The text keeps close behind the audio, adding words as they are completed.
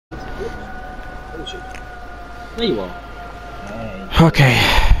Oh shit. There you are. Hey. Okay.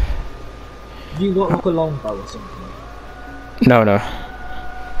 Have you got like a longbow or something? No, no.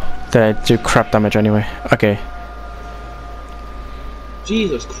 They do crap damage anyway. Okay.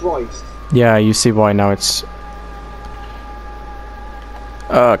 Jesus Christ. Yeah, you see why now. It's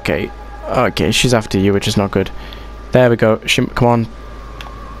okay. Okay, she's after you, which is not good. There we go. Come on.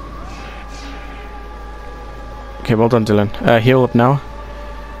 Okay, well done, Dylan. Heal up now.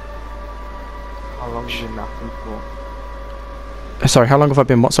 How long have you been napping for? Sorry, how long have I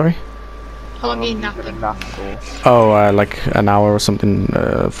been? What? Sorry. How long are you napping? Oh, like an hour or something.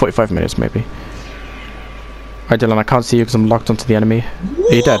 45 minutes maybe. Right, Dylan. I can't see you because I'm locked onto the enemy.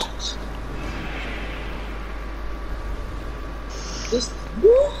 What? Are you dead? This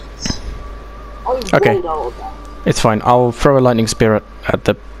what? I Okay. rolled out of that. It's fine. I'll throw a lightning spear at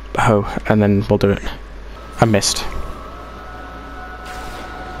the hoe, and then we'll do it. I missed.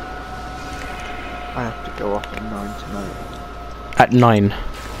 I have to go off at 9 tonight. At 9.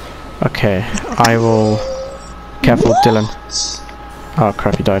 Okay, I will... Careful, What? Dylan. Oh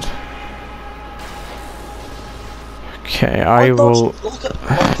crap, he died. Okay, I will... Look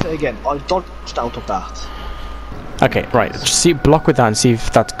at it again. I dodged out of that. Okay, right. Just see, block with that and see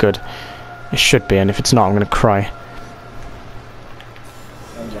if that's good. It should be, and if it's not, I'm gonna cry.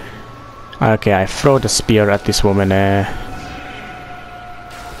 Okay, I throw the spear at this woman.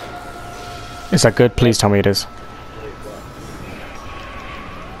 Is that good? Please tell me it is.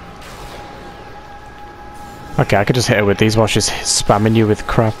 Okay, I could just hit her with these while she's spamming you with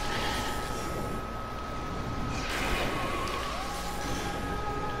crap.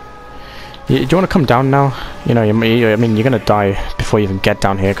 Do you want to come down now? You know, I mean, you're gonna die before you even get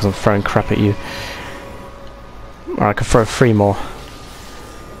down here because I'm throwing crap at you. Or I could throw 3 more.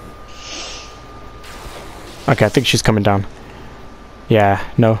 Okay, I think she's coming down. Yeah,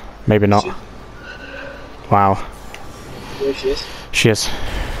 no, maybe not. Wow. There she is. She is.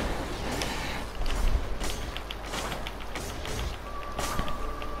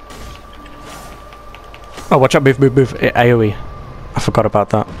 Oh, watch out, move. AoE. I forgot about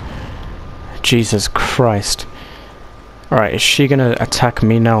that. Jesus Christ. Alright, is she gonna attack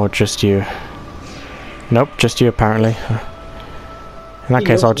me now or just you? Nope, just you apparently. In that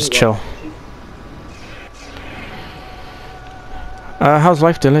case, I'll just chill. How's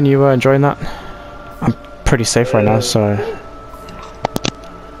life, Dylan? You enjoying that? I'm pretty safe right now, so...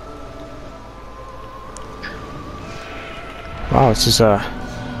 Wow, this is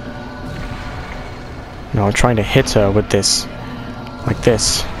No, I'm trying to hit her with this. Like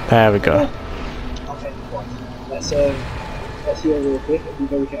this. There we go. Okay, right. Let's heal real quick and be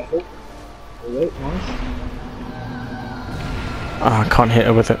very careful. Alright, nice. Oh, I can't hit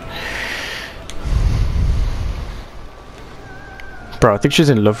her with it. Bro, I think she's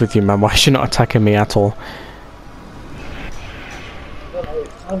in love with you, man. Why is she not attacking me at all?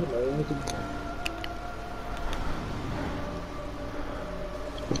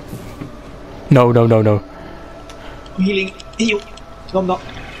 No. Healing. Heal. No, I'm not.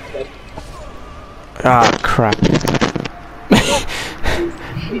 Dead. Ah, crap.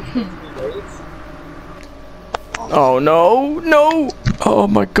 Oh, no! Oh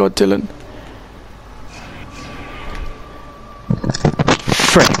my god, Dylan.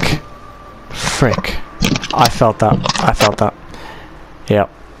 Frick. I felt that. Yep.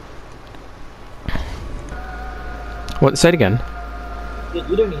 What? Say it again.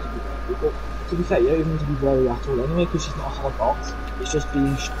 You don't need to be very, but to be fair, you don't even need to be very at all anyway, because she's not a hard box. It's just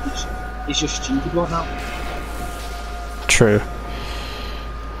being, it's just stupid right now. True.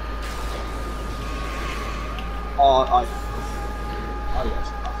 Oh, I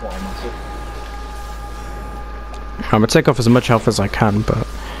thought I messed up. I'm gonna take off as much health as I can, but...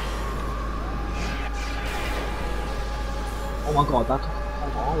 Oh my god, that took...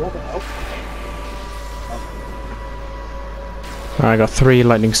 Oh, what the hell? I got 3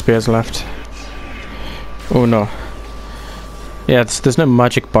 lightning spears left. Oh no. Yeah, there's no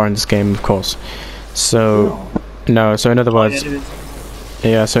magic bar in this game, of course. So... No, so in other words...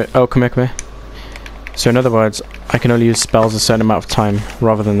 Yeah, so... Oh, come here. So in other words, I can only use spells a certain amount of time,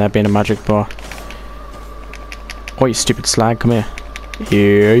 rather than there being a magic bar. Oh, you stupid slag, come here.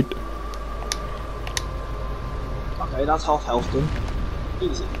 Yeet. Okay, that's half health done.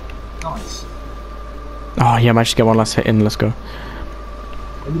 Easy. Nice. Oh yeah, I managed to get one last hit in, let's go.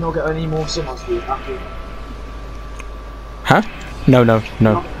 Have you not got any more summons for you after? Huh? No.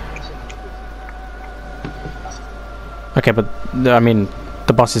 Okay, but, I mean,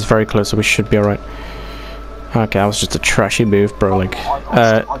 the boss is very close, so we should be alright. Okay, that was just a trashy move, bro, like...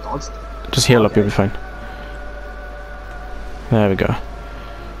 I dodged. Just heal up, you'll be fine. There we go.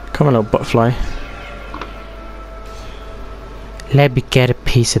 Come on, little butterfly. Let me get a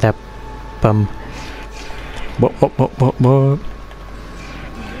piece of that bum. What? Come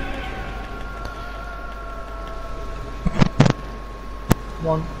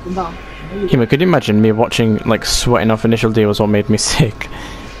on, come down. Hima, could you imagine me watching, like, sweating off initial D was what made me sick?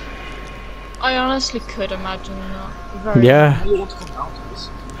 I honestly could imagine that. Very Yeah. You want to come down to this?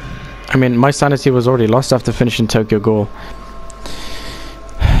 I mean, my sanity was already lost after finishing Tokyo Ghoul.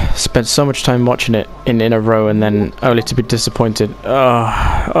 Spent so much time watching it in a row and then only to be disappointed.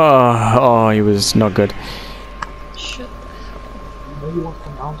 Oh, he was not good. Shit. You know you want to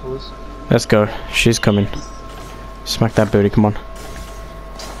come down to us. Let's go. She's coming. Smack that booty, come on.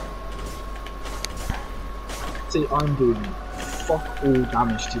 See, I'm doing fuck all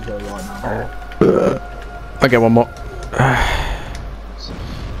damage to her right now. I get one more.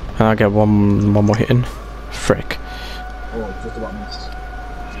 And I get one more hit in. Frick. Oh, just about missed.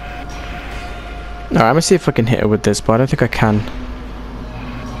 Alright, I'm gonna see if I can hit her with this, but I don't think I can.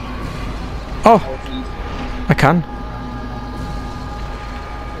 Oh! I can.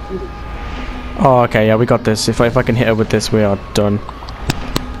 Oh, okay, yeah, we got this. If I can hit her with this, we are done.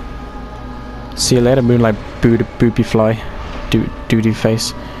 See you later, Moonlight boopy fly. Doody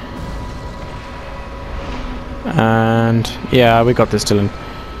face. And yeah, we got this, Dylan.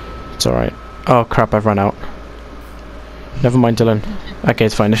 It's alright. Oh crap, I've run out. Never mind, Dylan. Okay,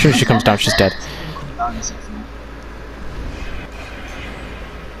 it's fine. As soon as she comes down, she's dead.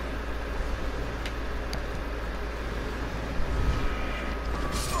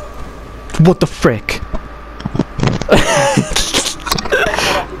 What the frick?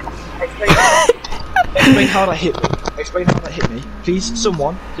 Explain how that hit me. Explain how that hit me. Please,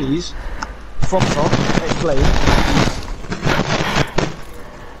 someone, please. From explain.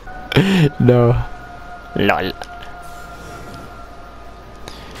 No. Lol.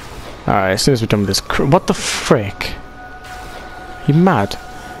 Alright, as soon as we're done with this what the frick? You mad?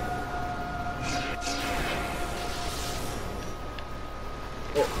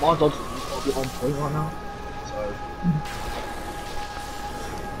 Well, my dodge will be on point right now. So.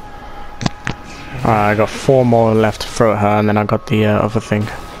 Alright, I got 4 more left to throw at her, and then I got the other thing.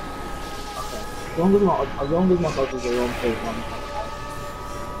 Okay. As long as my dodges are on point,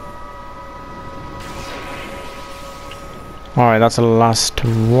 Alright, that's the last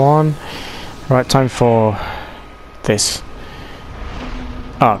one. Right, time for this.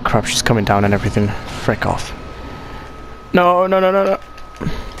 Oh crap, she's coming down and everything. Frick off. No.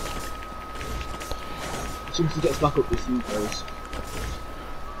 as soon as he gets back up with you guys.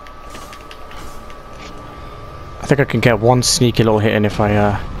 I think I can get one sneaky little hit in if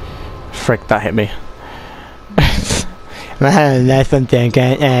I, frick, that hit me. That's something,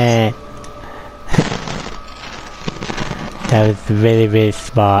 that was really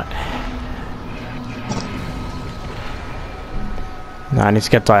smart. Nah, I need to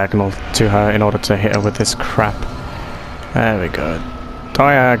get diagonal to her in order to hit her with this crap. There we go.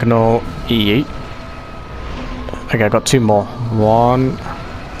 Diagonal, yeet. Okay, I got 2 more. 1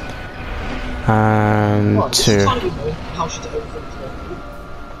 and 2.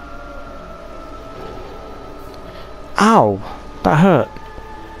 Ow! That hurt.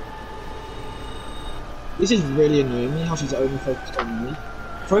 This is really annoying me how she's only focused on me.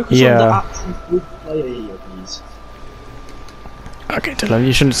 Focus Yeah. on the actual good player here, please. Okay, Dylan,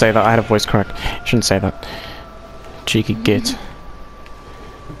 you shouldn't say that. I had a voice crack. You shouldn't say that. Cheeky git.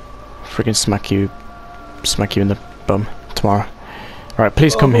 Freaking smack you in the bum tomorrow. Alright,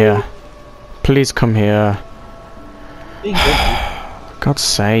 please come here. Please come here. Being good, God's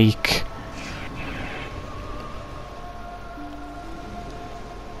sake.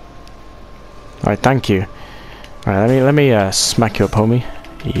 Alright, thank you. Alright, let me smack you up, homie.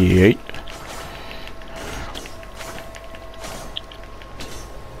 Yeet.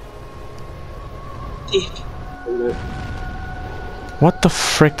 What the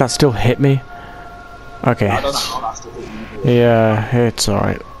frick? That still hit me? Okay. I don't know how that still hit you. Yeah, it's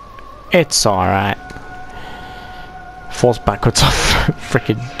alright. It's alright. Falls backwards off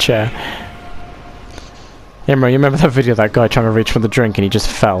freaking chair. Yeah, bro, you remember that video of that guy trying to reach for the drink and he just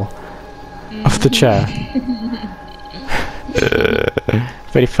fell off the chair?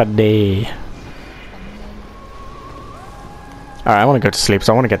 Very funny. Alright, I want to go to sleep,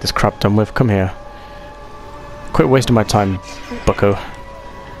 so I want to get this crap done with. Come here. Quit wasting my time, bucko.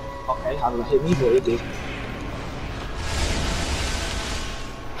 Okay, how did that hit me? But it did.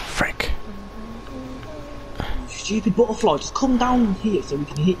 Frick. Stupid butterfly, just come down here so we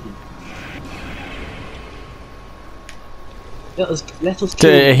can hit you. Let us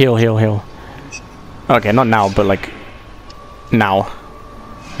kill you. Heal. Okay, not now, but like... now.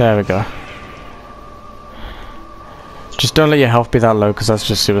 There we go. Just don't let your health be that low, because that's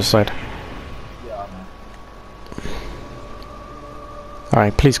just suicide. Yeah, I know.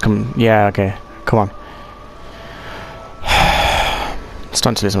 Alright, please come. Yeah, okay. Come on. I'm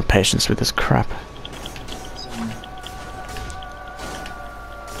starting to lose my patience with this crap.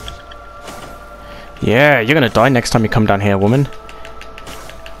 Yeah, you're gonna die next time you come down here, woman.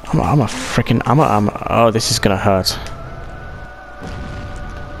 I'm a freaking. Oh, this is gonna hurt.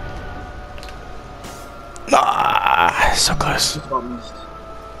 Ah, so close. Just got missed.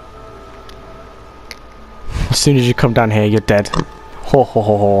 As soon as you come down here, you're dead. Ho ho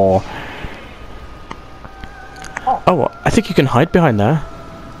ho ho. Oh, I think you can hide behind there.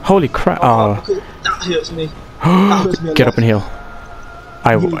 Holy crap! Oh, Okay, that hurts me. That hurts me a get lot. up and heal.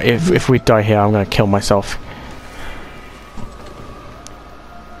 If we die here, I'm gonna kill myself.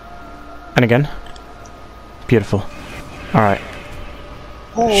 And again. Beautiful. All right.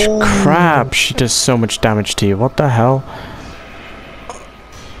 Oh. Crap! She does so much damage to you. What the hell?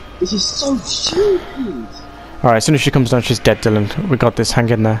 This is so stupid. All right. As soon as she comes down, she's dead, Dylan. We got this. Hang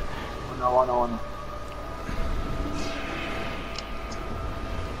in there. I know.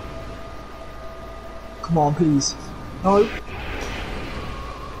 Come on, please. No.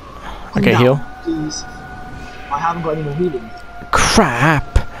 Come Okay, down, heal. please. I haven't got any more healing. Crap!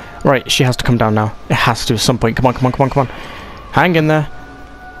 Right, she has to come down now. It has to at some point. Come on. Hang in there.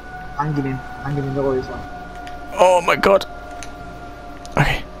 Hanging in the worries now. Oh my god.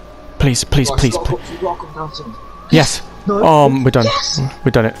 Okay. Please. Right, you gotta come down soon. Yes. No. We're done. Yes.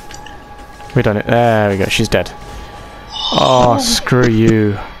 We've done it. There we go. She's dead. Oh, screw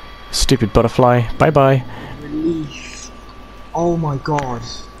you. Stupid butterfly. Bye-bye. Relief. Oh my god.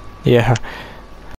 Yeah.